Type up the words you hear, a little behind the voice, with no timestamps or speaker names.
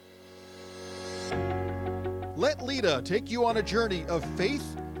Let Lita take you on a journey of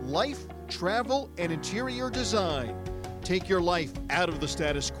faith, life, travel, and interior design. Take your life out of the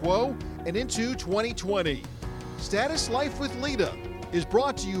status quo and into 2020. Status Life with Lita is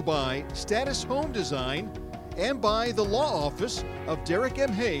brought to you by Status Home Design and by the law office of Derek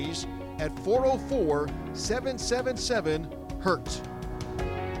M. Hayes at 404-777-HURT.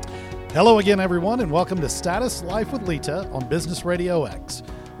 Hello again, everyone, and welcome to Status Life with Lita on Business Radio X.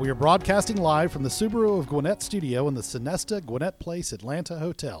 We are broadcasting live from the Subaru of Gwinnett studio in the Sonesta Gwinnett Place Atlanta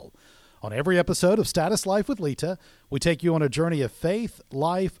Hotel. On every episode of Status Life with Lita, we take you on a journey of faith,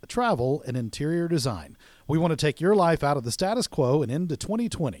 life, travel, and interior design. We want to take your life out of the status quo and into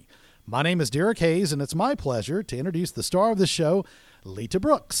 2020. My name is Derek Hayes, and it's my pleasure to introduce the star of the show, Lita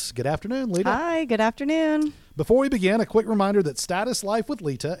Brooks. Good afternoon, Lita. Hi, good afternoon. Before we begin, a quick reminder that Status Life with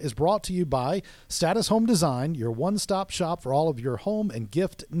Lita is brought to you by Status Home Design, your one-stop shop for all of your home and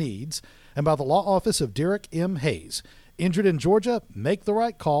gift needs, and by the law office of Derek M. Hayes. Injured in Georgia? Make the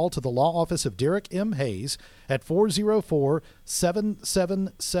right call to the law office of Derek M. Hayes at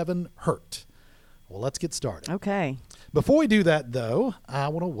 404-777-HURT. Well, let's get started. Okay. Before we do that, though, I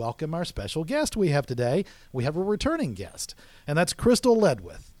want to welcome our special guest we have today. We have a returning guest, and that's Crystal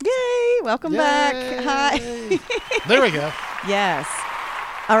Ledwith. Yay! Welcome back. Hi. There we go. Yes.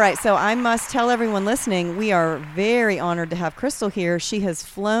 All right, so I must tell everyone listening, we are very honored to have Crystal here. She has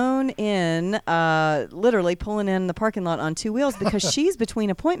flown in, literally pulling in the parking lot on two wheels because she's between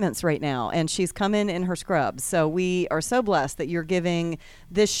appointments right now, and she's come in her scrubs. So we are so blessed that you're giving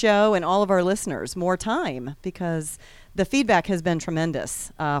this show and all of our listeners more time because the feedback has been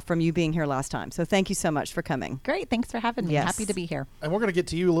tremendous from you being here last time. So thank you so much for coming. Great. Thanks for having me. Yes. Happy to be here. And we're going to get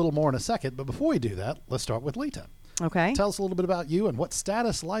to you a little more in a second, but before we do that, let's start with Lita. Okay. Tell us a little bit about you and what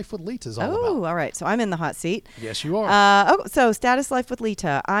Status Life with Lita is all Oh, about. all right. So I'm in the hot seat. Yes, you are. So Status Life with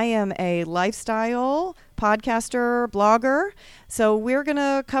Lita. I am a lifestyle podcaster, blogger. So we're going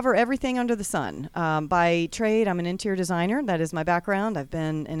to cover everything under the sun. By trade, I'm an interior designer. That is my background. I've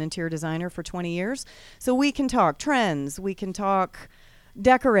been an interior designer for 20 years. So we can talk trends. We can talk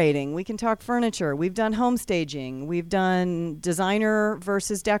decorating. We can talk furniture. We've done home staging. We've done designer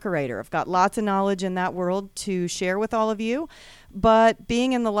versus decorator. I've got lots of knowledge in that world to share with all of you. But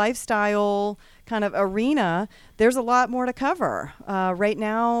being in the lifestyle kind of arena, there's a lot more to cover. Right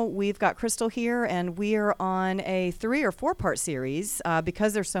now, we've got Crystal here, and we are on a 3 or 4 part series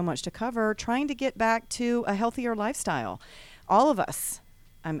because there's so much to cover, trying to get back to a healthier lifestyle. All of us.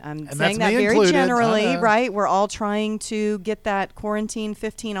 I'm saying that very included. generally, right? We're all trying to get that quarantine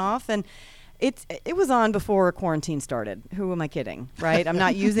 15 off, and it was on before quarantine started. Who am I kidding, right? I'm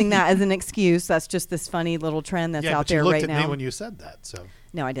not using that as an excuse. That's just this funny little trend that's out there right now. Yeah, but you looked at me when you said that, so.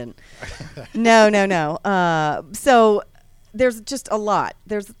 No, I didn't. No. So there's just a lot.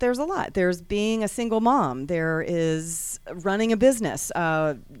 There's a lot. There's being a single mom. There is running a business.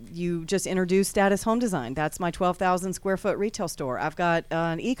 You just introduced Status Home Design. That's my 12,000 square foot retail store. I've got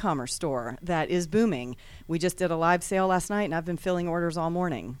an e-commerce store that is booming. We just did a live sale last night, and I've been filling orders all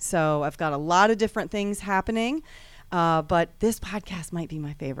morning. So I've got a lot of different things happening, but this podcast might be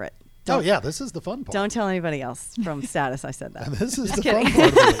my favorite. This is the fun part. Don't tell anybody else from Status I said that. This is Just the kidding.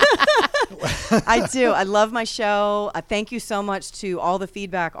 fun part of it. I do. I love my show. Thank you so much to all the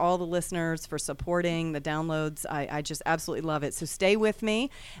feedback, all the listeners for supporting the downloads. I just absolutely love it. So stay with me.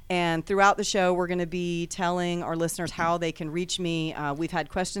 And throughout the show, we're going to be telling our listeners how they can reach me. We've had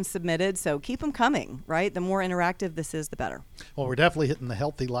questions submitted, so keep them coming, right? The more interactive this is, the better. Well, we're definitely hitting the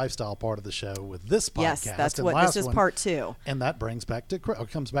healthy lifestyle part of the show with this podcast. Yes, that's and what last this is one, part 2. And that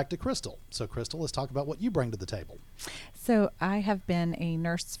comes back to Crystal. So, Crystal, let's talk about what you bring to the table. So I have been a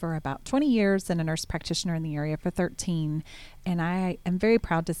nurse for about 20 years and a nurse practitioner in the area for 13. And I am very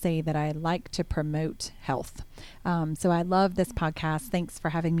proud to say that I like to promote health. So I love this podcast. Thanks for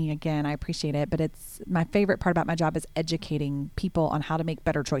having me again. I appreciate it. But it's my favorite part about my job is educating people on how to make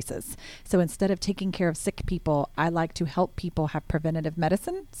better choices. So instead of taking care of sick people, I like to help people have preventative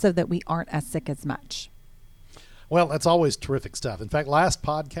medicine so that we aren't as sick as much. Well, that's always terrific stuff. In fact, last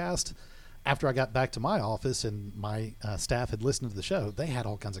podcast, after I got back to my office and my staff had listened to the show, they had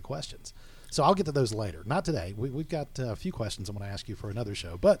all kinds of questions. So I'll get to those later. Not today. We've got a few questions I'm going to ask you for another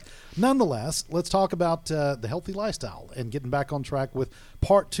show. But nonetheless, let's talk about the healthy lifestyle and getting back on track with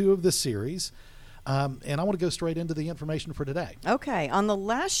part 2 of this series. And I want to go straight into the information for today. Okay. On the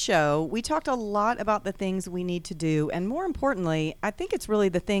last show, we talked a lot about the things we need to do. And more importantly, I think it's really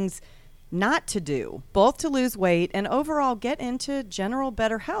the things not to do, both to lose weight and overall get into general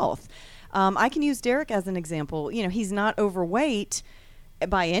better health. I can use Derek as an example. You know, he's not overweight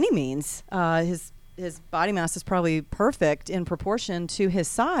by any means. His body mass is probably perfect in proportion to his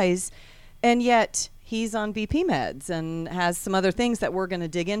size, and yet he's on BP meds and has some other things that we're going to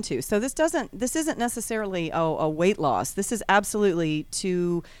dig into. So this isn't necessarily a weight loss. This is absolutely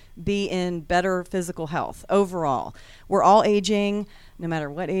to be in better physical health overall. We're all aging, no matter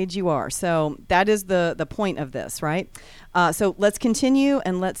what age you are. So that is the point of this, right? So let's continue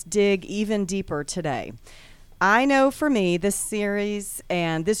and let's dig even deeper today. I know for me, this series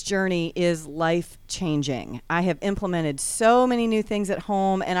and this journey is life-changing. I have implemented so many new things at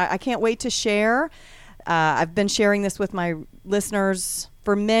home, and I can't wait to share. I've been sharing this with my listeners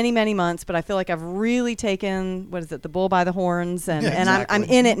for many, many months, but I feel like I've really taken, the bull by the horns, and I'm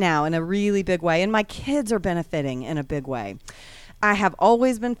in it now in a really big way, and my kids are benefiting in a big way. I have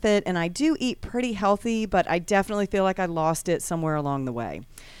always been fit, and I do eat pretty healthy, but I definitely feel like I lost it somewhere along the way.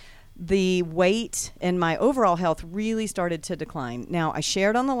 The weight and my overall health really started to decline. Now, I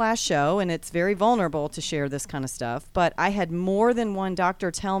shared on the last show, and it's very vulnerable to share this kind of stuff, but I had more than one doctor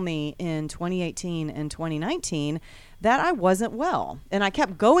tell me in 2018 and 2019 that I wasn't well. And I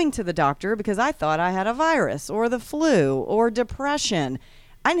kept going to the doctor because I thought I had a virus or the flu or depression.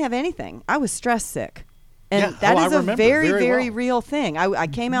 I didn't have anything. I was stress sick. And that is a very, very real thing. I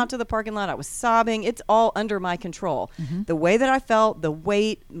came out to the parking lot. I was sobbing. It's all under my control. Mm-hmm. The way that I felt, the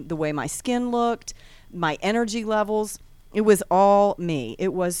weight, the way my skin looked, my energy levels, it was all me.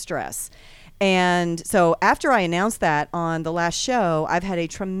 It was stress. And so after I announced that on the last show, I've had a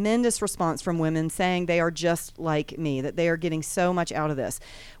tremendous response from women saying they are just like me, that they are getting so much out of this.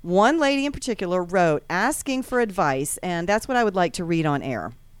 One lady in particular wrote asking for advice, and that's what I would like to read on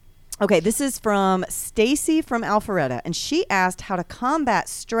air. Okay, this is from Stacy from Alpharetta, and she asked how to combat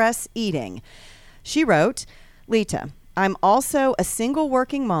stress eating. She wrote, Lita, I'm also a single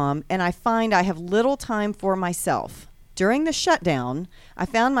working mom, and I find I have little time for myself. During the shutdown, I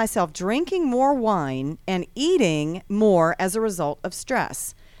found myself drinking more wine and eating more as a result of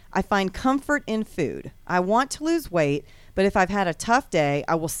stress. I find comfort in food. I want to lose weight, but if I've had a tough day,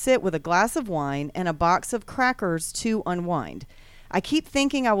 I will sit with a glass of wine and a box of crackers to unwind. I keep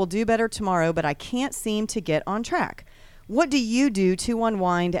thinking I will do better tomorrow, but I can't seem to get on track. What do you do to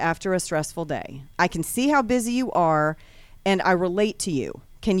unwind after a stressful day? I can see how busy you are, and I relate to you.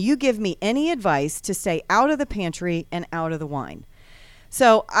 Can you give me any advice to stay out of the pantry and out of the wine?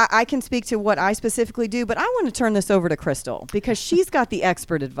 So I can speak to what I specifically do, but I want to turn this over to Crystal because she's got the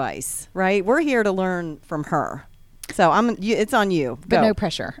expert advice, right? We're here to learn from her. So it's on you. But Go. no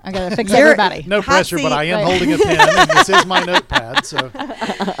pressure. I got to fix everybody. No Hot pressure, seat, but I am right. holding a pen, and this is my notepad.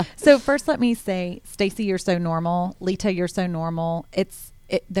 So first, let me say, Stacy, you're so normal. Lita, you're so normal.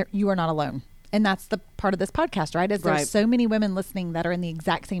 You are not alone. And that's the part of this podcast, right? Is there's so many women listening that are in the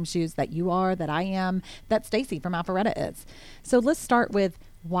exact same shoes that you are, that I am, that Stacy from Alpharetta is. So let's start with,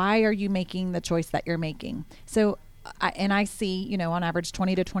 why are you making the choice that you're making? So I see, on average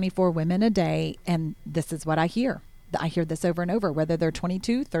 20 to 24 women a day, and this is what I hear. I hear this over and over, whether they're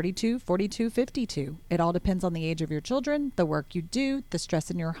 22, 32, 42, 52. It all depends on the age of your children, the work you do, the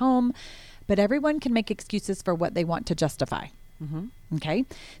stress in your home. But everyone can make excuses for what they want to justify. Mm-hmm. Okay.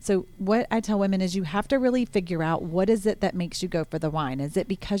 So what I tell women is you have to really figure out, what is it that makes you go for the wine? Is it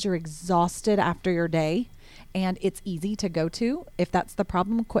because you're exhausted after your day and it's easy to go to? If that's the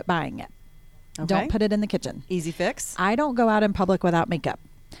problem, quit buying it. Okay. Don't put it in the kitchen. Easy fix. I don't go out in public without makeup.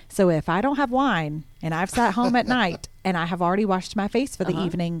 So if I don't have wine and I've sat home at night and I have already washed my face for the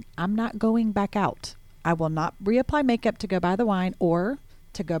evening, I'm not going back out. I will not reapply makeup to go buy the wine or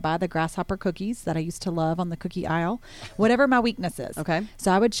to go buy the grasshopper cookies that I used to love on the cookie aisle, whatever my weakness is. Okay.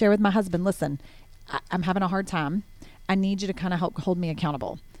 So I would share with my husband, listen, I'm having a hard time. I need you to kind of help hold me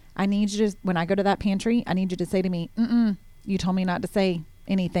accountable. I need you to, when I go to that pantry, I need you to say to me, you told me not to say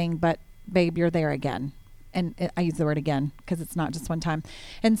anything, but babe, you're there again. And I use the word again because it's not just one time.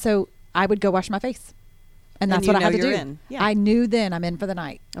 And so I would go wash my face. And that's what I had to do. Yeah. I knew then I'm in for the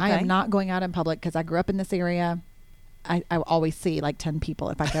night. Okay. I am not going out in public because I grew up in this area. I always see like 10 people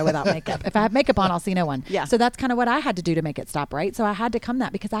if I go without makeup. If I have makeup on, I'll see no one. Yeah. So that's kind of what I had to do to make it stop, right? So I had to come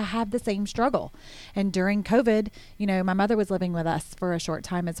that because I have the same struggle. And during COVID, my mother was living with us for a short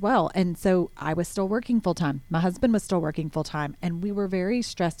time as well. And so I was still working full time. My husband was still working full time. And we were very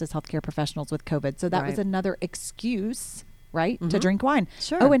stressed as healthcare professionals with COVID. So that was another excuse, right, to drink wine.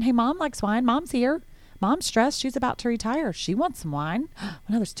 Sure. Oh, and hey, mom likes wine. Mom's here. Mom's stressed. She's about to retire. She wants some wine. Well,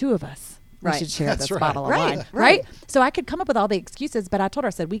 now there's two of us. We should share this bottle of wine. Right. So I could come up with all the excuses, but I told her,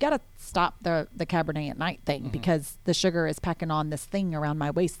 I said, we got to stop the Cabernet at night thing because the sugar is packing on this thing around my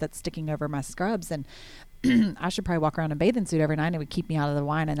waist that's sticking over my scrubs. And I should probably walk around in a bathing suit every night and it would keep me out of the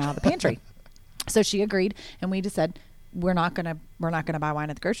wine and out of the pantry. So she agreed. And we just said, we're not going to buy wine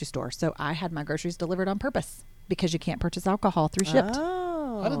at the grocery store. So I had my groceries delivered on purpose because you can't purchase alcohol through Shipt.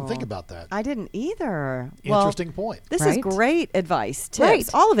 I didn't think about that. I didn't either. Interesting point. This is Right? great advice, tips, Right.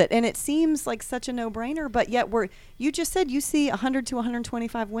 all of it. And it seems like such a no-brainer, but yet you just said you see 100 to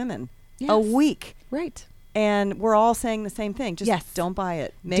 125 women a Yes. week. Right. And we're all saying the same thing. Just Yes. don't buy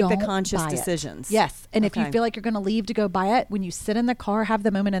it. Make Don't the conscious buy it. decisions. Yes. And if you Okay. feel like you're going to leave to go buy it, when you sit in the car, have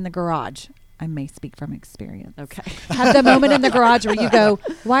the moment in the garage. I may speak from experience. Okay. Have the moment in the garage where you go,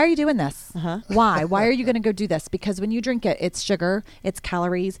 why are you doing this? Uh-huh. Why? Why are you going to go do this? Because when you drink it, it's sugar, it's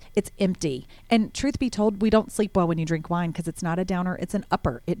calories, it's empty. And truth be told, we don't sleep well when you drink wine because it's not a downer, it's an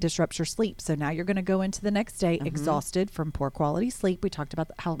upper. It disrupts your sleep. So now you're going to go into the next day exhausted from poor quality sleep. We talked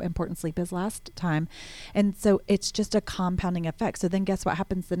about how important sleep is last time. And so it's just a compounding effect. So then guess what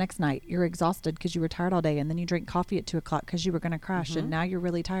happens the next night? You're exhausted because you were tired all day. And then you drink coffee at 2:00 because you were going to crash. And now you're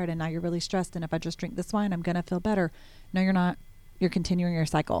really tired and now you're really stressed. And if I just drink this wine, I'm going to feel better. No, you're not. You're continuing your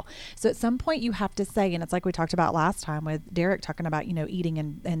cycle. So at some point you have to say, and it's like we talked about last time with Derek talking about, eating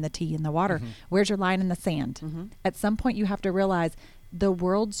and the tea and the water. Where's your line in the sand? At some point you have to realize the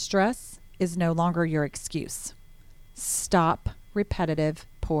world's stress is no longer your excuse. Stop repetitive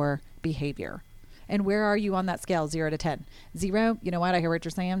poor behavior. And where are you on that scale, 0 to 10? 0, you know what? I hear what you're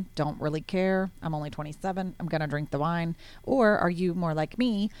saying. Don't really care. I'm only 27. I'm going to drink the wine. Or are you more like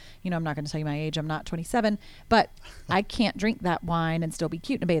me? I'm not going to tell you my age. I'm not 27. But I can't drink that wine and still be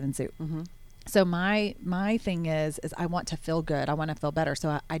cute in a bathing suit. So my thing is I want to feel good. I want to feel better.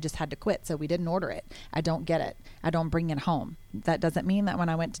 So I just had to quit. So we didn't order it. I don't get it. I don't bring it home. That doesn't mean that when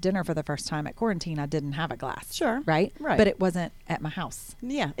I went to dinner for the first time at quarantine, I didn't have a glass. Sure. Right? Right. But it wasn't at my house.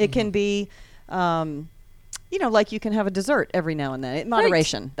 Yeah. It can be, like you can have a dessert every now and then.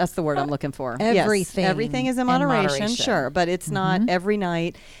 Moderation. That's the word I'm looking for. Everything Yes, everything is in in moderation, moderation. sure, but it's not every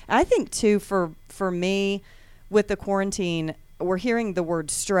night. I think too for me with the quarantine, we're hearing the word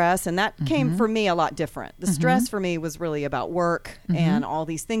stress, and that came for me a lot different. The stress for me was really about work and all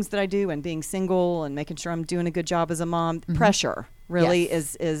these things that I do and being single and making sure I'm doing a good job as a mom. Pressure really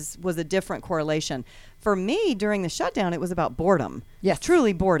was a different correlation. For me during the shutdown, it was about boredom. Yes.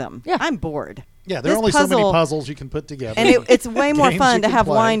 Truly boredom. Yeah. I'm bored. Yeah, there are This only so many puzzle- puzzles you can put together. And it's way more Games fun you to can have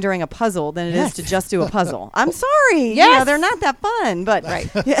play. wine during a puzzle than it is to just do a puzzle. I'm sorry. Yes. They're not that fun, but Right.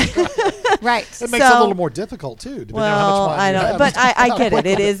 It makes it a So- little more difficult too, depending on how well, much wine I you know, have. but I get it.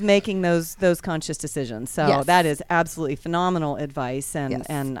 It is making those conscious decisions. So Yes. that is absolutely phenomenal advice, and Yes.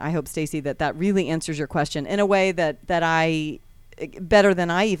 and I hope, Stacey, that really answers your question in a way that I better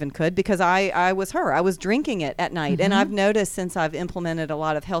than I even could, because I was her. I was drinking it at night, and I've noticed since I've implemented a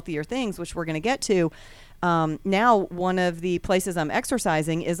lot of healthier things, which we're going to get to. Now, one of the places I'm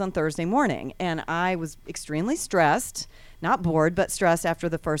exercising is on Thursday morning, and I was extremely stressed, not bored, but stressed after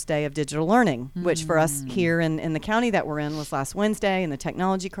the first day of digital learning, which for us here in the county that we're in was last Wednesday, and the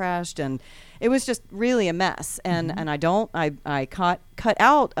technology crashed, and it was just really a mess. And I cut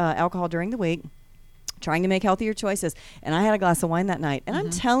out alcohol during the week, trying to make healthier choices, and I had a glass of wine that night, and I'm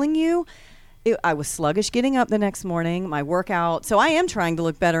telling you, I was sluggish getting up the next morning, my workout. So I am trying to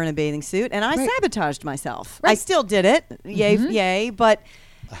look better in a bathing suit, and I sabotaged myself. I still did it. Yay, but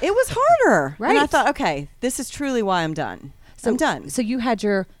it was harder. And I Right. thought, okay, this is truly why I'm done. I'm done. So you had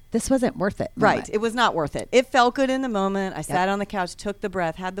this wasn't worth it. Right. moment. It was not worth it. It felt good in the moment. I sat on the couch, took the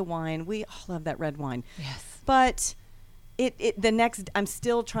breath, had the wine. We all love that red wine. Yes. But I'm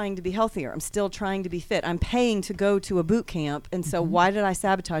still trying to be healthier. I'm still trying to be fit. I'm paying to go to a boot camp. And so why did I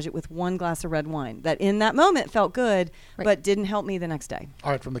sabotage it with one glass of red wine that in that moment felt good, but didn't help me the next day? All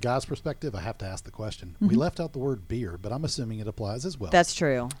right, from the guy's perspective, I have to ask the question. We left out the word beer, but I'm assuming it applies as well. That's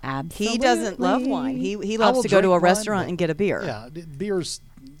true. Absolutely. He doesn't love wine. He I loves will to go to a drink wine, restaurant but- and get a beer. Yeah, beer's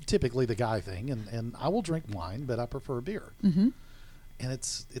typically the guy thing, and I will drink wine, but I prefer beer. And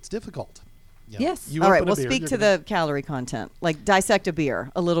it's difficult. You know, Yes. you All right, open a well, beer, speak you're to gonna- the calorie content. Like, dissect a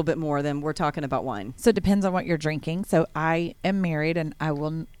beer a little bit more than we're talking about wine. So it depends on what you're drinking. So I am married, and I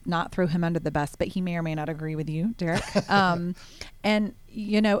will not throw him under the bus, but he may or may not agree with you, Derek. And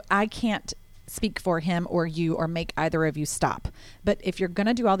I can't speak for him or you or make either of you stop. But if you're going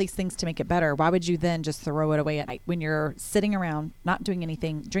to do all these things to make it better, why would you then just throw it away at night when you're sitting around, not doing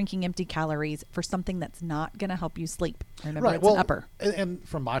anything, drinking empty calories for something that's not going to help you sleep? Remember, Right. it's Well, an upper. and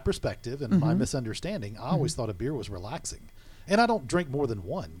from my perspective and my misunderstanding, I always thought a beer was relaxing. And I don't drink more than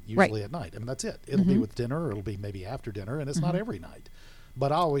one usually at night. I mean, that's it. It'll be with dinner, or it'll be maybe after dinner, and it's not every night.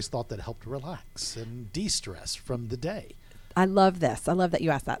 But I always thought that helped relax and de-stress from the day. I love this. I love that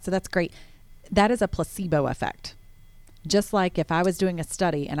you asked that. So that's great. That is a placebo effect. Just like if I was doing a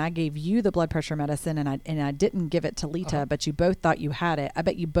study and I gave you the blood pressure medicine and I didn't give it to Lita, but you both thought you had it, I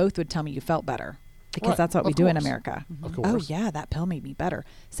bet you both would tell me you felt better, because Right. that's what we Of do in course. America. Of Oh course. yeah, that pill made me better.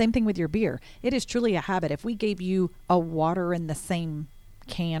 Same thing with your beer. It is truly a habit. If we gave you a water in the same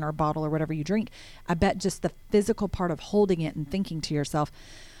can or bottle or whatever you drink, I bet just the physical part of holding it and thinking to yourself,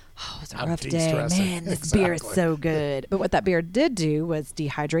 oh, it was a I'm rough day. de-stressing. Man, this beer is Exactly. so good. But what that beer did do was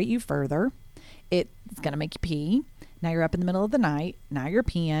dehydrate you further. It's going to make you pee. Now you're up in the middle of the night. Now you're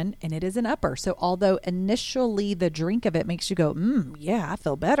peeing, and it is an upper. So although initially the drink of it makes you go, yeah, I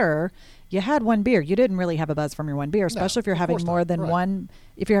feel better, you had one beer. You didn't really have a buzz from your one beer, especially if you're of having course more not. than Right. one.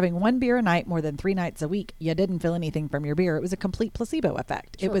 If you're having one beer a night more than 3 nights a week, you didn't feel anything from your beer. It was a complete placebo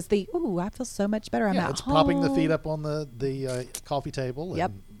effect. Sure. It was the, ooh, I feel so much better. I'm Yeah, at it's home. propping the feet up on the coffee table Yep.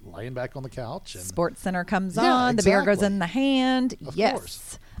 and laying back on the couch. And Sports Center comes Yeah, on. The beer goes exactly. in the hand. Of Yes.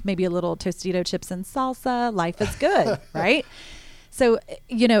 course. Maybe a little Tostito chips and salsa. Life is good, right? So,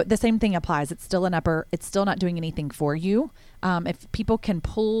 the same thing applies. It's still an upper. It's still not doing anything for you. If people can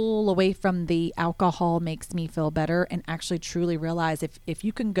pull away from the alcohol makes me feel better and actually truly realize if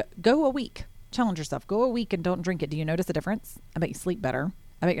you can go a week, challenge yourself, go a week and don't drink it. Do you notice a difference? I bet you sleep better.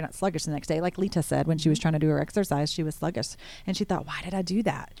 I bet you're not sluggish the next day. Like Lita said, when she was trying to do her exercise, she was sluggish. And she thought, why did I do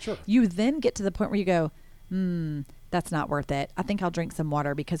that? Sure. You then get to the point where you go, that's not worth it. I think I'll drink some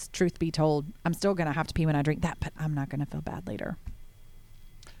water because truth be told, I'm still going to have to pee when I drink that, but I'm not going to feel bad later.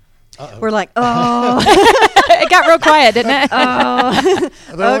 We're like, oh, It got real quiet, didn't it? the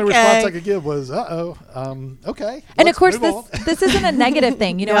only response okay. I could give was, okay. And of let's course, move on. this isn't a negative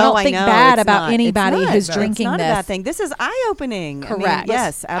thing. I No, don't think know, bad it's about not. It's anybody not. who's It's drinking not this. a bad thing. This is eye-opening. I mean, Correct.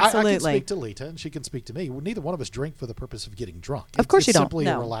 yes, I can absolutely. speak to Lita, and she can speak to me. Neither one of us drink for the purpose of getting drunk. Of course you it's don't. simply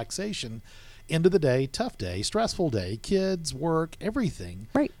No. a relaxation. End of the day, tough day, stressful day, kids, work, everything.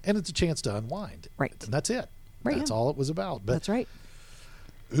 Right. And it's a chance to unwind. Right. And that's it. Right. That's all it was about. But That's right.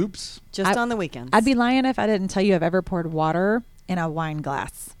 oops. Just I- on the weekends. I'd be lying if I didn't tell you I've ever poured water in a wine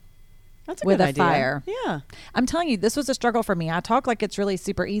glass. That's a with good a idea. fire. Yeah. I'm telling you, this was a struggle for me. I talk like it's really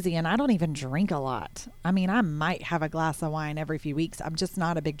super easy, and I don't even drink a lot. I mean, I might have a glass of wine every few weeks. I'm just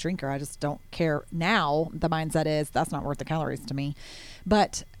not a big drinker. I just don't care. Now, the mindset is that's not worth the calories to me.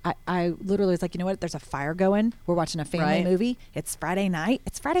 But I literally was like, you know what? There's a fire going. We're watching a family Right. movie. It's Friday night.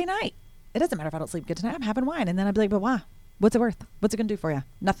 It's Friday night. It doesn't matter if I don't sleep good tonight. I'm having wine. And then I'd be like, but why? What's it worth? What's it going to do for you?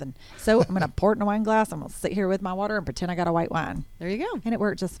 Nothing. So I'm going to pour it in a wine glass. I'm going to sit here with my water and pretend I got a white wine. There you go. And it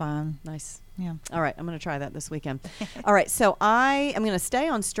worked just fine. Nice. Yeah. All right, I'm going to try that this weekend. All right, so I am going to stay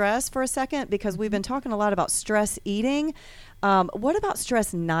on stress for a second because we've been talking a lot about stress eating. What about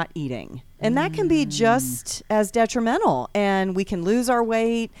stress not eating? And that can be just as detrimental, and we can lose our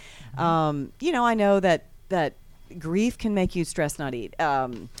weight. I know that grief can make you stress not eat.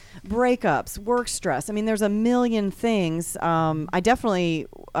 Breakups, work stress. I mean, there's a million things. I definitely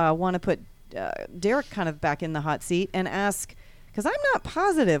want to put Derek kind of back in the hot seat and ask, because I'm not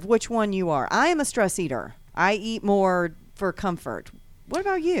positive which one you are. I am a stress eater. I eat more for comfort. What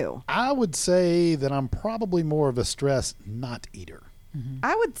about you? I would say that I'm probably more of a stress not eater.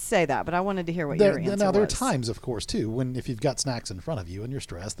 I would say that, but I wanted to hear what your answer Now, there are was. times, of course, too, when if you've got snacks in front of you and you're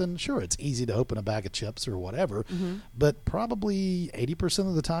stressed, then sure, it's easy to open a bag of chips or whatever. Mm-hmm. But probably 80%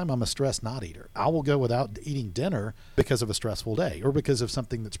 of the time, I'm a stress not eater. I will go without eating dinner because of a stressful day or because of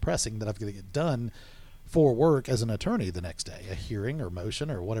something that's pressing that I've got to get done for work as an attorney the next day, a hearing or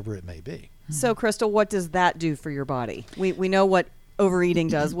motion or whatever it may be. So, Crystal, what does that do for your body? We know what overeating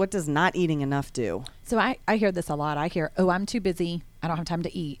does. What does not eating enough do? So I hear this a lot. I hear, oh, I'm too busy. I don't have time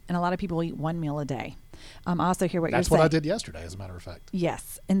to eat. And a lot of people eat one meal a day. I also hear what That's you're what saying. I did yesterday, as a matter of fact.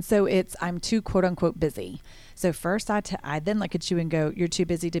 Yes. And so I'm too quote unquote busy. So first I then look at you and go, you're too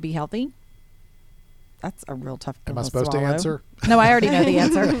busy to be healthy. That's a real tough pill Am I to supposed to swallow. answer? No, I already know the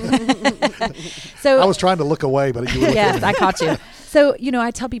answer. So I was trying to look away, but you were looking yes, at me. I caught you. So,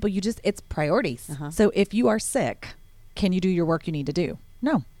 I tell people it's priorities. Uh-huh. So if you are sick, can you do your work you need to do?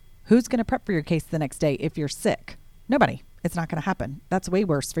 No. Who's going to prep for your case the next day if you're sick? Nobody. It's not going to happen. That's way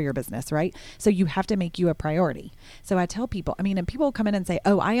worse for your business, right? So you have to make you a priority. So I tell people, and people come in and say,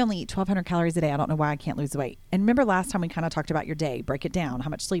 oh, I only eat 1,200 calories a day. I don't know why I can't lose weight. And remember last time we kind of talked about your day, break it down. How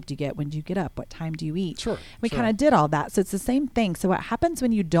much sleep do you get? When do you get up? What time do you eat? Sure, We sure. kind of did all that. So it's the same thing. So what happens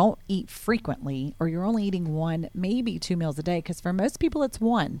when you don't eat frequently or you're only eating one, maybe 2 meals a day? Because for most people, it's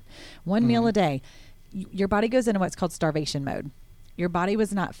one meal a day. Your body goes into what's called starvation mode. Your body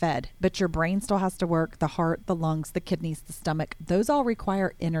was not fed, but your brain still has to work. The heart, the lungs, the kidneys, the stomach, those all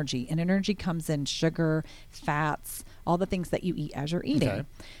require energy. And energy comes in sugar, fats, all the things that you eat as you're eating. Okay.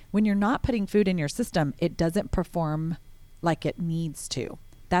 When you're not putting food in your system, it doesn't perform like it needs to.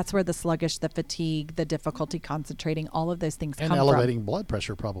 That's where the sluggish, the fatigue, the difficulty concentrating, all of those things And come elevating blood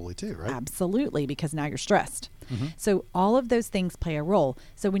pressure probably too, right? from. Absolutely, because now you're stressed. Mm-hmm. So all of those things play a role.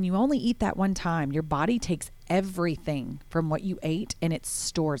 So when you only eat that one time, your body takes everything from what you ate and it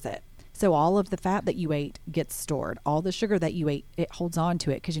stores it. So all of the fat that you ate gets stored. All the sugar that you ate, it holds on to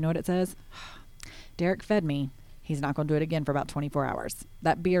it. Because you know what it says? Derek fed me. He's not going to do it again for about 24 hours.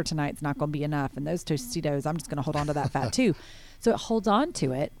 That beer tonight's not going to be enough. And those Tostitos, I'm just going to hold on to that fat too. So it holds on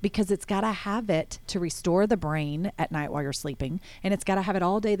to it because it's got to have it to restore the brain at night while you're sleeping. And it's got to have it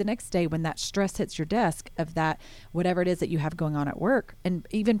all day the next day when that stress hits your desk of that, whatever it is that you have going on at work. And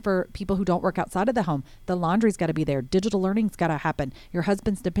even for people who don't work outside of the home, the laundry's got to be there. Digital learning's got to happen. Your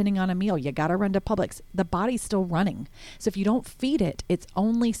husband's depending on a meal. You got to run to Publix. The body's still running. So if you don't feed it, it's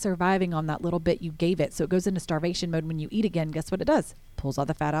only surviving on that little bit you gave it. So it goes into starvation mode when you eat again. Guess what it does? Pulls all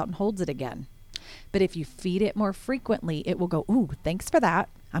the fat out and holds it again. But if you feed it more frequently, it will go, ooh, thanks for that.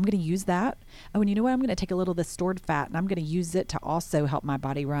 I'm going to use that. Oh, and you know what? I'm going to take a little of this stored fat and I'm going to use it to also help my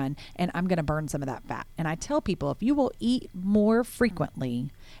body run. And I'm going to burn some of that fat. And I tell people, if you will eat more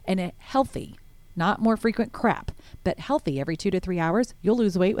frequently and healthy, not more frequent crap, but healthy every 2 to 3 hours, you'll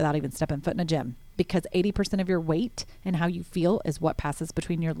lose weight without even stepping foot in a gym. Because 80% of your weight and how you feel is what passes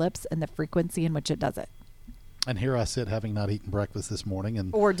between your lips and the frequency in which it does it. And here I sit having not eaten breakfast this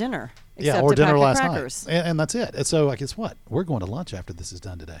morning. Or dinner. Or dinner last crackers. night. And that's it. And so guess what? We're going to lunch after this is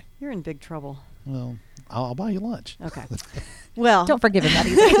done today. You're in big trouble. Well, I'll buy you lunch. Okay. Well, don't forgive him that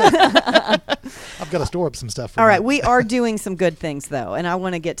easy. I've got to store up some stuff for all right. We are doing some good things, though, and I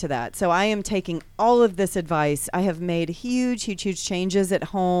want to get to that. So I am taking all of this advice. I have made huge changes at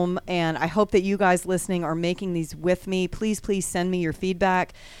home, and I hope that you guys listening are making these with me. Please send me your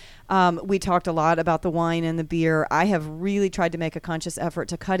feedback. We talked a lot about the wine and the beer. I have really tried to make a conscious effort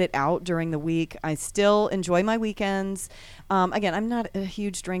to cut it out during the week. I still enjoy my weekends. Again, I'm not a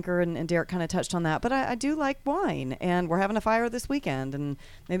huge drinker, and Derek kind of touched on that, but I do like wine, and we're having a fire this weekend, and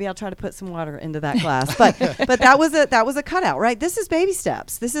maybe I'll try to put some water into that glass. But that was a cutout, right? This is baby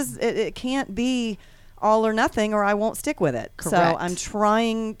steps. This is it can't be all or nothing, or I won't stick with it. Correct. So I'm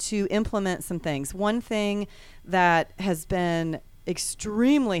trying to implement some things. One thing that has been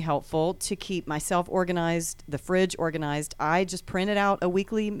extremely helpful to keep myself organized, the fridge organized, I just printed out a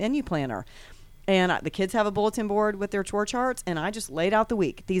weekly menu planner. And the kids have a bulletin board with their chore charts, and I just laid out the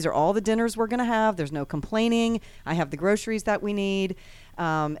week. These are all the dinners we're going to have. There's no complaining. I have the groceries that we need.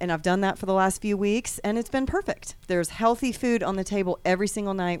 And I've done that for the last few weeks, and it's been perfect. There's healthy food on the table every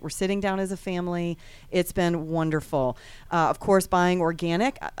single night. We're sitting down as a family. It's been wonderful. Of course, buying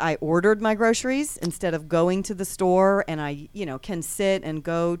organic. I ordered my groceries instead of going to the store, and I, can sit and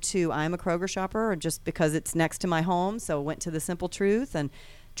go to, I'm a Kroger shopper just because it's next to my home. So I went to the Simple Truth and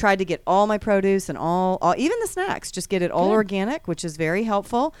tried to get all my produce and all even the snacks, just get it all organic, which is very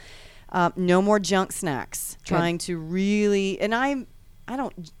helpful. No more junk snacks. Good. Trying to really, and I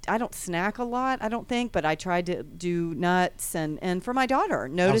don't snack a lot, I don't think, but I tried to do nuts and for my daughter,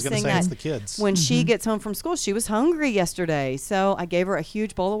 noticing that the kids. When she gets home from school, she was hungry yesterday, so I gave her a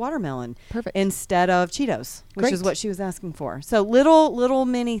huge bowl of watermelon. Perfect. Instead of Cheetos, which Great. is what she was asking for. So little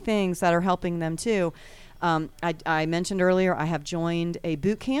mini things that are helping them too. I mentioned earlier, I have joined a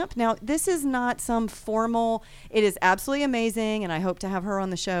boot camp. Now, this is not some formal, it is absolutely amazing, and I hope to have her on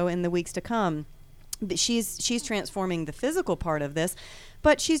the show in the weeks to come. But she's transforming the physical part of this,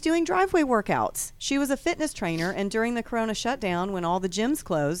 but she's doing driveway workouts. She was a fitness trainer, and during the Corona shutdown, when all the gyms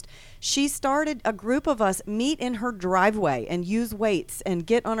closed, she started a group of us meet in her driveway and use weights and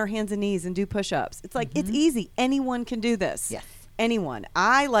get on our hands and knees and do push-ups. It's like, it's easy. Anyone can do this. Yes. Anyone.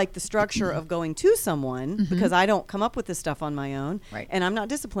 I like the structure of going to someone because I don't come up with this stuff on my own, right. And I'm not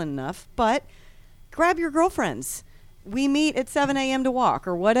disciplined enough, but grab your girlfriends. We meet at 7 a.m. to walk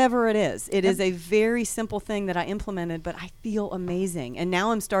or whatever it is. It is a very simple thing that I implemented, but I feel amazing. And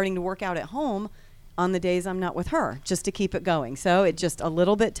now I'm starting to work out at home on the days I'm not with her just to keep it going. So it just a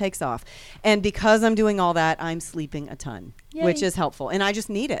little bit takes off. And because I'm doing all that, I'm sleeping a ton, Yay. Which is helpful. And I just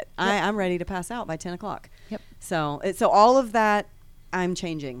need it. Yep. I'm ready to pass out by 10 o'clock. Yep. So all of that, I'm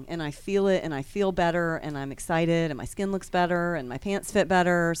changing, and I feel it, and I feel better, and I'm excited, and my skin looks better, and my pants fit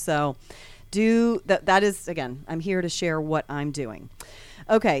better. So that is, again, I'm here to share what I'm doing.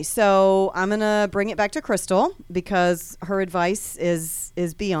 Okay, so I'm going to bring it back to Crystal because her advice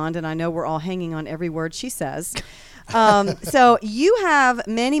is beyond, and I know we're all hanging on every word she says. So you have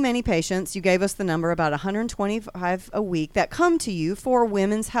many patients. You gave us the number, about 125 a week, that come to you for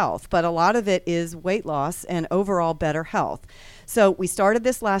women's health, but a lot of it is weight loss and overall better health. So we started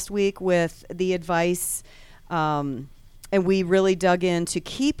this last week with the advice, and we really dug in to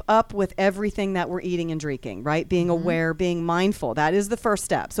keep up with everything that we're eating and drinking, right? Being aware, being mindful. That is the first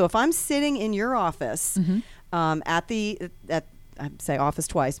step. So if I'm sitting in your office at say office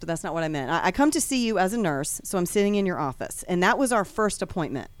twice, but that's not what I meant. I come to see you as a nurse, so I'm sitting in your office, and that was our first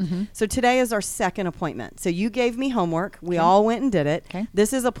appointment. So today is our second appointment. So you gave me homework. We all went and did it. Okay.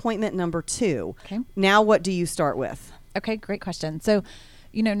 This is appointment number 2. Okay. Now what do you start with? Okay, great question. So,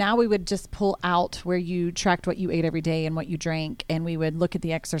 now we would just pull out where you tracked what you ate every day and what you drank, and we would look at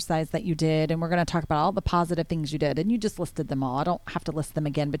the exercise that you did, and we're going to talk about all the positive things you did. And you just listed them all. I don't have to list them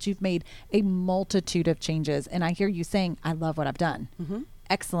again, but you've made a multitude of changes. And I hear you saying, I love what I've done.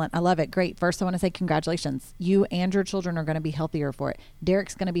 Excellent. I love it. Great. First, I want to say congratulations. You and your children are going to be healthier for it.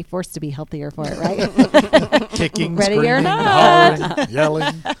 Derek's going to be forced to be healthier for it, right? Kicking, Ready or screaming, not. hollering,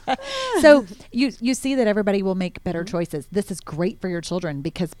 yelling. So you see that everybody will make better choices. This is great for your children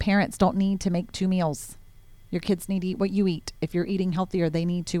because parents don't need to make 2 meals. Your kids need to eat what you eat. If you're eating healthier, they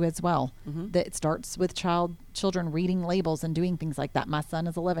need to as well. That it starts with children reading labels and doing things like that. My son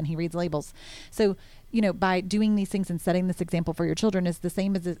is 11. He reads labels. So, by doing these things and setting this example for your children is the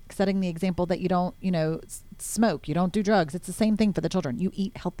same as setting the example that you don't, smoke, you don't do drugs. It's the same thing for the children. You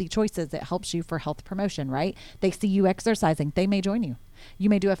eat healthy choices. It helps you for health promotion, right? They see you exercising. They may join you. You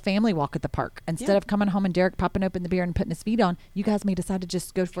may do a family walk at the park. Instead of coming home and Derek popping open the beer and putting his feet on, you guys may decide to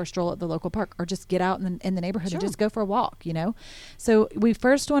just go for a stroll at the local park or just get out in the neighborhood and just go for a walk, So we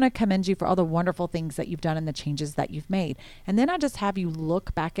first want to commend you for all the wonderful things that you've done and the changes that you've made. And then I just have you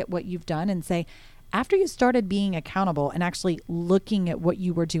look back at what you've done and say, after you started being accountable and actually looking at what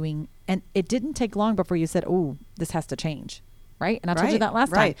you were doing, and it didn't take long before you said, oh, this has to change. Right? And I told you that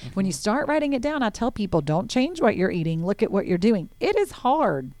last time. When you start writing it down, I tell people, don't change what you're eating. Look at what you're doing. It is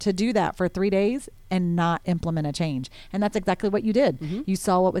hard to do that for 3 days and not implement a change. And that's exactly what you did. You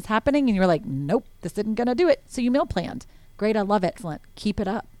saw what was happening and you were like, nope, this isn't going to do it. So you meal planned. Great. I love it. Excellent. Keep it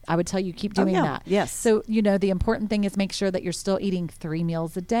up. I would tell you, keep doing that. Yes. So, the important thing is make sure that you're still eating 3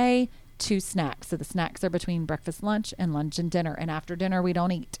 meals a day, 2 snacks. So the snacks are between breakfast, lunch, and dinner. And after dinner, we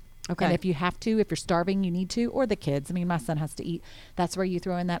don't eat. Okay. And if you have to, if you're starving, you need to, or the kids. I mean, my son has to eat. That's where you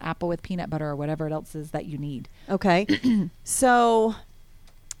throw in that apple with peanut butter or whatever else is that you need. Okay. So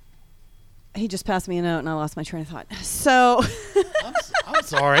he just passed me a note and I lost my train of thought. So I'm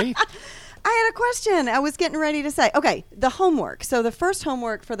sorry. I had a question. I was getting ready to say, okay, the homework. So the first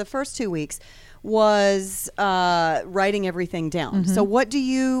homework for the first 2 weeks was writing everything down. So what do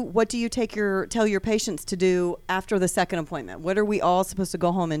you tell your patients to do after the second appointment? What are we all supposed to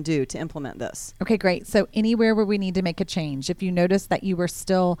go home and do to implement this? Okay, great. So anywhere where we need to make a change, if you notice that you were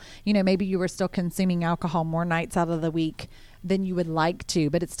still, maybe you were still consuming alcohol more nights out of the week than you would like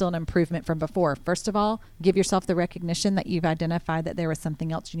to, but it's still an improvement from before. First of all, give yourself the recognition that you've identified that there was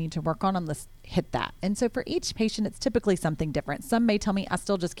something else you need to work on, and let's hit that. And so for each patient, it's typically something different. Some may tell me, I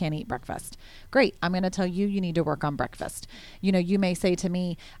still just can't eat breakfast. Great. I'm going to tell you, you need to work on breakfast. You may say to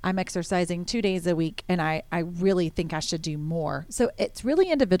me, I'm exercising 2 days a week and I really think I should do more. So it's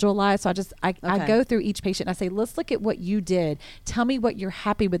really individualized. So I go through each patient and I say, let's look at what you did. Tell me what you're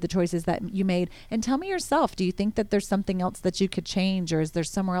happy with the choices that you made, and tell me yourself, do you think that there's something else that you could change, or is there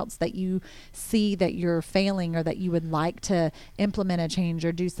somewhere else that you see that you're failing, or that you would like to implement a change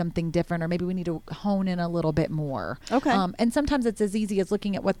or do something different, or maybe we need to hone in a little bit more. Okay. And sometimes it's as easy as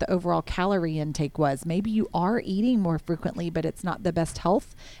looking at what the overall calorie intake was. Maybe you are eating more frequently, but it's not the best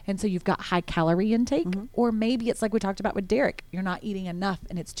health, and so you've got high calorie intake. Or maybe it's like we talked about with Derek, you're not eating enough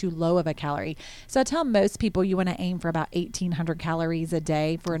and it's too low of a calorie. So I tell most people you want to aim for about 1,800 calories a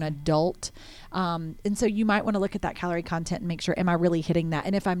day for an adult. And so you might want to look at that calorie content and make sure, am I really hitting that?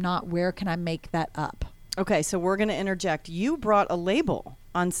 And if I'm not, where can I make that up? Okay, so we're going to interject. You brought a label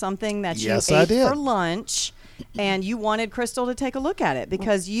on something that you Yes, I ate did. for lunch, and you wanted Crystal to take a look at it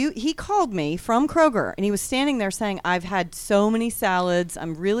because he called me from Kroger, and he was standing there saying, I've had so many salads.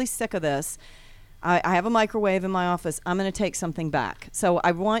 I'm really sick of this. I have a microwave in my office. I'm going to take something back. So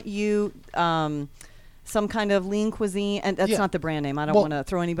I want you some kind of lean cuisine, and that's not the brand name. I don't want to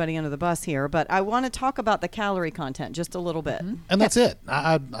throw anybody under the bus here, but I want to talk about the calorie content just a little bit. And that's it.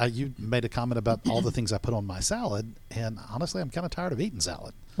 You made a comment about all the things I put on my salad, and honestly, I'm kind of tired of eating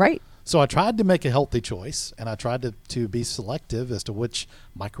salad. Right. So I tried to make a healthy choice, and I tried to be selective as to which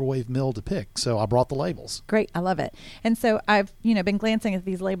microwave meal to pick. So I brought the labels. Great. I love it. And so I've, been glancing at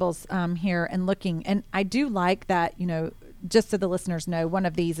these labels here and looking, and I do like that, just so the listeners know, one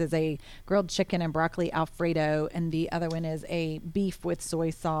of these is a grilled chicken and broccoli Alfredo, and the other one is a beef with soy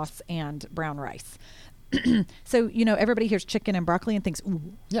sauce and brown rice. So, everybody hears chicken and broccoli and thinks, ooh,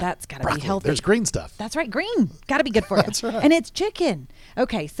 that's got to be healthy. There's green stuff. That's right. Green. Got to be good for you. That's right. And it's chicken.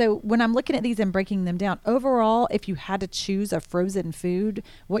 Okay. So when I'm looking at these and breaking them down, overall, if you had to choose a frozen food,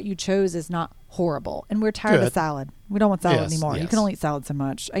 what you chose is not horrible. And we're tired of salad. We don't want salad anymore. You can only eat salad so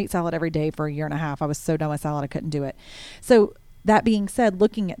much. I ate salad every day for a year and a half. I was so done with salad, I couldn't do it. So that being said,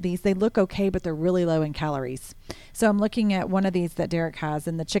 looking at these, they look okay, but they're really low in calories. So I'm looking at one of these that Derek has,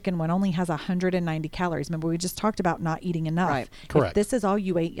 and the chicken one only has 190 calories. Remember, we just talked about not eating enough. Right. Correct. If this is all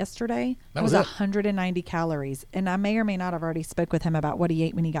you ate yesterday, That it was was it. 190 calories. And I may or may not have already spoke with him about what he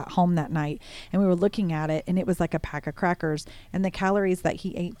ate when he got home that night. And we were looking at it, and it was like a pack of crackers. And the calories that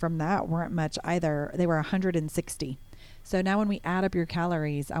he ate from that weren't much either. They were 160. So now when we add up your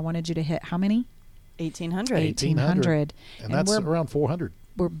calories, I wanted you to hit how many? 1,800. 1,800. And that's around 400.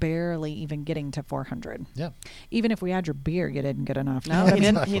 We're barely even getting to 400. Yeah. Even if we add your beer, you didn't get enough. No, he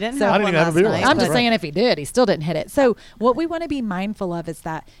didn't. He didn't So- have I didn't one even have a last beer night, last I'm night. just but- saying if he did, he still didn't hit it. So what we want to be mindful of is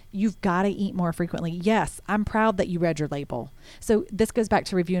that you've got to eat more frequently. Yes, I'm proud that you read your label. So this goes back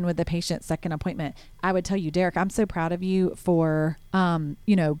to reviewing with the patient second appointment. I would tell you, Derek, I'm so proud of you for,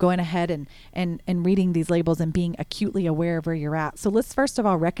 going ahead and reading these labels and being acutely aware of where you're at. So let's first of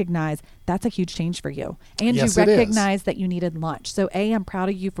all recognize that's a huge change for you. And Yes, you it is. recognize that you needed lunch. So A, I'm proud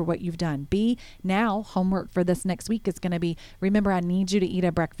of you for what you've done. B, now homework for this next week is going to be, remember, I need you to eat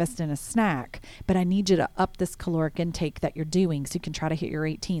a breakfast and a snack, but I need you to up this caloric intake that you're doing so you can try to hit your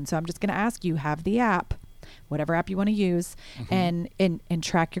 18. So I'm just going to ask you, have the app, whatever app you want to use, and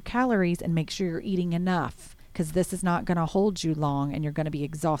track your calories and make sure you're eating enough, because this is not going to hold you long and you're going to be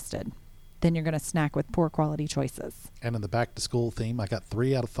exhausted. Then you're going to snack with poor quality choices. And in the back to school theme, I got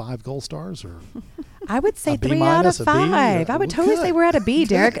 3 out of 5 gold stars, or I would say A B 3 out minus, of a B? 5. I would totally Good. say we're at a B,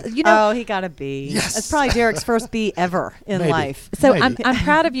 Derek. You know, Oh, he got a B. Yes. That's probably Derek's first B ever in Maybe. life. so Maybe. I'm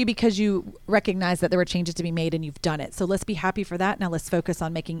proud of you because you recognize that there were changes to be made and you've done it. So let's be happy for that. Now let's focus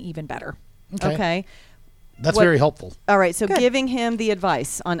on making even better. Okay. That's What- very helpful. All right. So Good. giving him the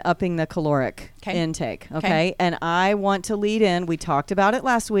advice on upping the caloric 'Kay. intake. Okay? Okay. And I want to lead in. We talked about it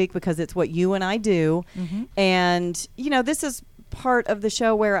last week because it's what you and I do. And, this is part of the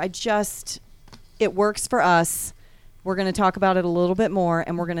show where it works for us. We're going to talk about it a little bit more,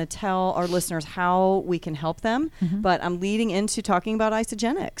 and we're going to tell our listeners how we can help them. But I'm leading into talking about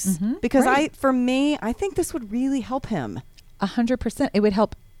Isagenix because Great. for me, I think this would really help him. 100%. It would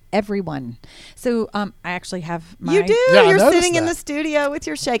help everyone. So I actually have my... You do. Yeah, I You're noticed sitting in that. the studio with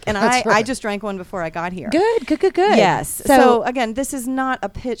your shake, and That's I right. just drank one before I got here. Good. Yes. So again, this is not a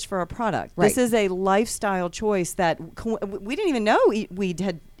pitch for a product. Right. This is a lifestyle choice that we didn't even know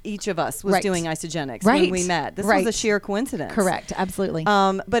each of us was Right. doing Isagenix Right. when we met. This Right. was a sheer coincidence. Correct. Absolutely.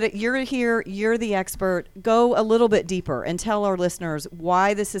 But you're here. You're the expert. Go a little bit deeper and tell our listeners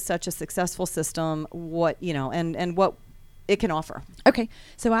why this is such a successful system. What and what it can offer. Okay.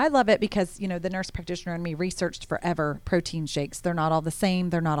 So I love it because, the nurse practitioner and me researched forever protein shakes. They're not all the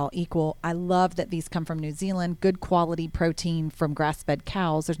same. They're not all equal. I love that these come from New Zealand, good quality protein from grass-fed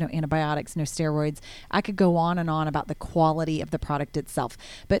cows. There's no antibiotics, no steroids. I could go on and on about the quality of the product itself.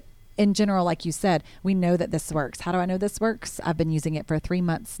 But in general, like you said, we know that this works. How do I know this works? I've been using it for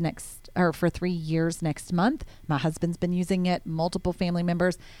 3 years next month. My husband's been using it, multiple family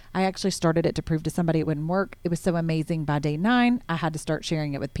members. I actually started it to prove to somebody it wouldn't work. It was so amazing. By day 9, I had to start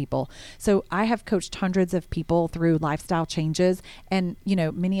sharing it with people. So I have coached hundreds of people through lifestyle changes, and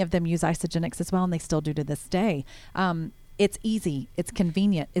many of them use Isagenix as well, and they still do to this day. It's easy. It's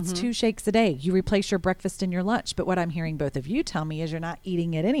convenient. It's 2 shakes a day. You replace your breakfast and your lunch. But what I'm hearing both of you tell me is you're not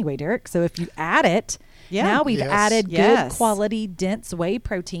eating it anyway, Derek. So if you add it, now we've Yes. added Yes. good quality, dense whey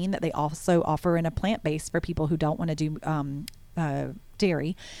protein that they also offer in a plant-based for people who don't want to do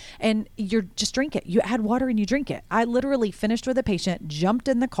dairy, and you just drink it. You add water and you drink it. I literally finished with a patient, jumped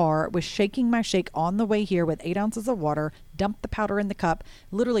in the car, was shaking my shake on the way here with 8 ounces of water, dumped the powder in the cup,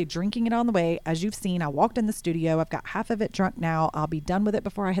 literally drinking it on the way. As you've seen, I walked in the studio. I've got half of it drunk now. I'll be done with it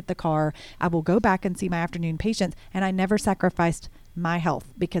before I hit the car. I will go back and see my afternoon patients, and I never sacrificed my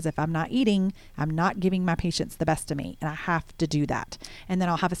health, because if I'm not eating, I'm not giving my patients the best of me, and I have to do that. And then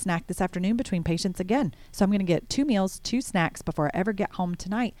I'll have a snack this afternoon between patients again. So I'm going to get 2 meals, 2 snacks before I ever get home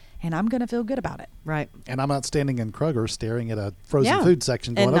tonight, and I'm going to feel good about it. Right. And I'm not standing in Kroger staring at a frozen Yeah. food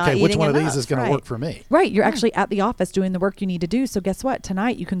section And going, not okay, which eating one of enough, these is going right. to work for me? Right. You're actually at the office doing the work you need to do. So guess what?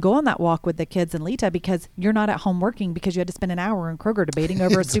 Tonight you can go on that walk with the kids and Lita because you're not at home working because you had to spend an hour in Kroger debating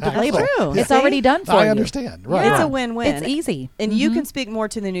over a stupid Exactly. label. True. It's See? already done for you. I understand. Right. It's right. a win-win. It's easy. And you can speak more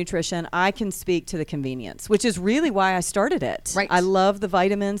to the nutrition. I can speak to the convenience, which is really why I started it. Right. I love the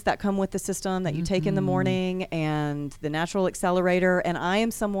vitamins that come with the system that you take in the morning and the natural accelerator. And I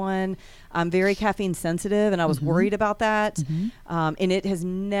am someone, I'm very caffeine sensitive, and I was worried about that. And it has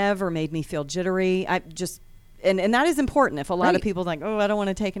never made me feel jittery. and that is important. If a lot of Right. people think, oh, I don't want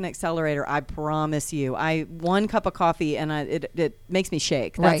to take an accelerator, I promise you, one cup of coffee and it makes me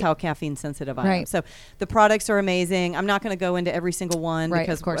shake. That's Right. how caffeine sensitive I am. Right. So the products are amazing. I'm not going to go into every single one Right,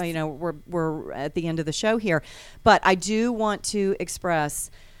 because of course. we're at the end of the show here, but I do want to express.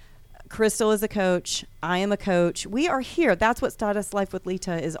 Crystal is a coach. I am a coach. We are here. That's what Status Life with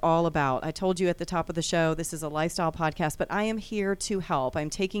Lita is all about. I told you at the top of the show, this is a lifestyle podcast, but I am here to help. I'm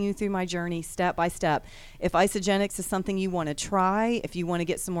taking you through my journey step by step. If Isagenix is something you want to try, if you want to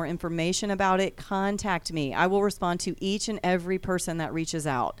get some more information about it, contact me. I will respond to each and every person that reaches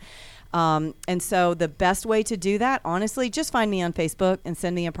out. And so the best way to do that, honestly, just find me on Facebook and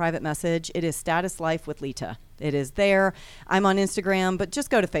send me a private message. It is Status Life with Lita. It is there. I'm on Instagram, but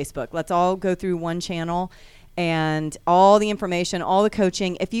just go to Facebook. Let's all go through one channel and all the information, all the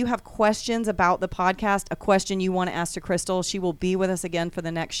coaching. If you have questions about the podcast, a question you want to ask to Crystal, she will be with us again for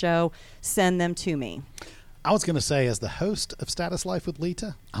the next show. Send them to me. I was going to say, as the host of Status Life with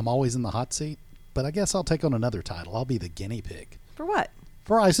Lita, I'm always in the hot seat, but I guess I'll take on another title. I'll be the guinea pig For what?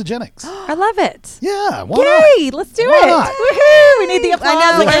 for Isagenix. I love it. Yeah, why Yay! not? Let's do Why it. not? Woohoo! We need the applause.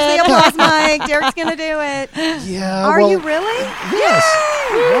 I know. Where's again. the applause mic? Derek's going to do it. Yeah. Are well, you really? Yes.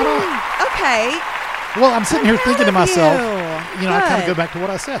 Yay! Why not? Okay. Well, I'm sitting here thinking to proud of myself, you. I kind of Good. go back to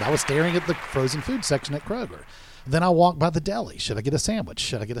what I said. I was staring at the frozen food section at Kroger. Then I walked by the deli. Should I get a sandwich?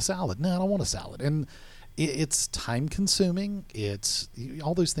 Should I get a salad? No, I don't want a salad. And it's time consuming. It's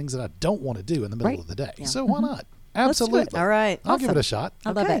all those things that I don't want to do in the middle Right. of the day. Yeah. So why not? Let's do it. Absolutely. All right. I'll give it Awesome. a shot.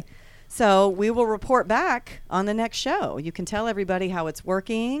 I love it. So we will report back on the next show. You can tell everybody how it's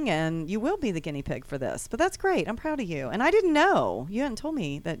working, and you will be the guinea pig for this. But that's great. I'm proud of you. And I didn't know. You hadn't told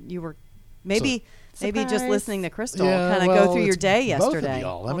me that you were maybe just Surprise. listening to Crystal Yeah, kind of well, go through your it's day both yesterday. of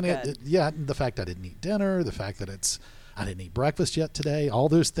y'all. I Oh, mean, good. the fact I didn't eat dinner, the fact that I didn't eat breakfast yet today, all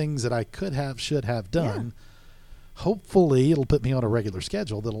those things that I should have done. Hopefully, it'll put me on a regular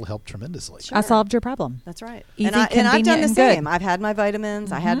schedule that'll help tremendously. Sure. I solved your problem. That's right. Easy, and I've done convenient, the and same. good. I've had my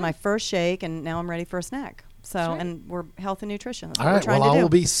vitamins. I had Mhm. my first shake, and now I'm ready for a snack. So, That's right. and we're health and nutrition. That's All what right. we're trying Well, to I do. will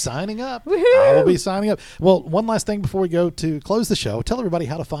be signing up. Woohoo! I will be signing up. Well, one last thing before we go to close the show. Tell everybody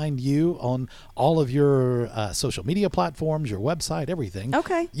how to find you on all of your social media platforms, your website, everything.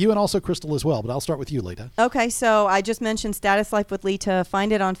 Okay. You and also Crystal as well, but I'll start with you, Lita. Okay, so I just mentioned Status Life with Lita.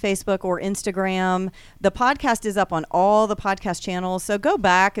 Find it on Facebook or Instagram. The podcast is up on all the podcast channels. So go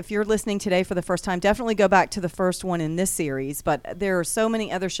back. If you're listening today for the first time, definitely go back to the first one in this series. But there are so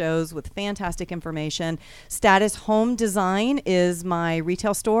many other shows with fantastic information. Status Home Design is my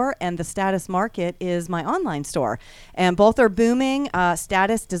retail store, and the Status Market is my online store. And both are booming.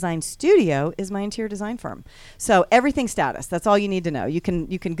 Status Design Studio is my interior design firm. So everything Status. That's all you need to know. You can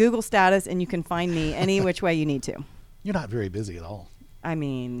Google Status, and you can find me any which way you need to. You're not very busy at all. I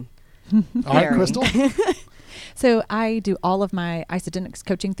mean, All right, Very. Crystal. So I do all of my Isagenix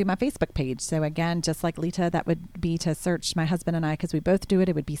coaching through my Facebook page. So again, just like Lita, that would be to search my husband and I, because we both do it.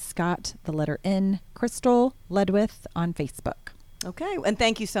 It would be Scott, the letter N, Crystal Ledwith on Facebook. okay. And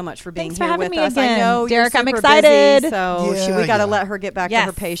thank you so much for being Thanks for here having with me us. I again. know Derek, you're I'm super excited. busy, so Yeah, we got to yeah. let her get back to Yes.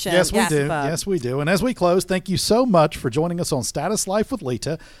 her patient. Yes, we Yes. do. Yes, we do. And as we close, thank you so much for joining us on Status Life with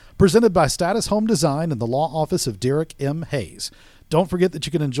Lita, presented by Status Home Design and the law office of Derek M. Hayes. Don't forget that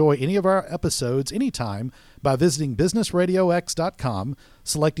you can enjoy any of our episodes anytime by visiting businessradiox.com,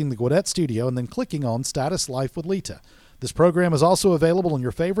 selecting the Gwinnett Studio, and then clicking on Status Life with Lita. This program is also available on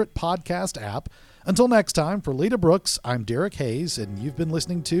your favorite podcast app. Until next time, for Lita Brooks, I'm Derek Hayes, and you've been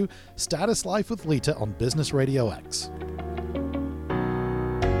listening to Status Life with Lita on Business Radio X.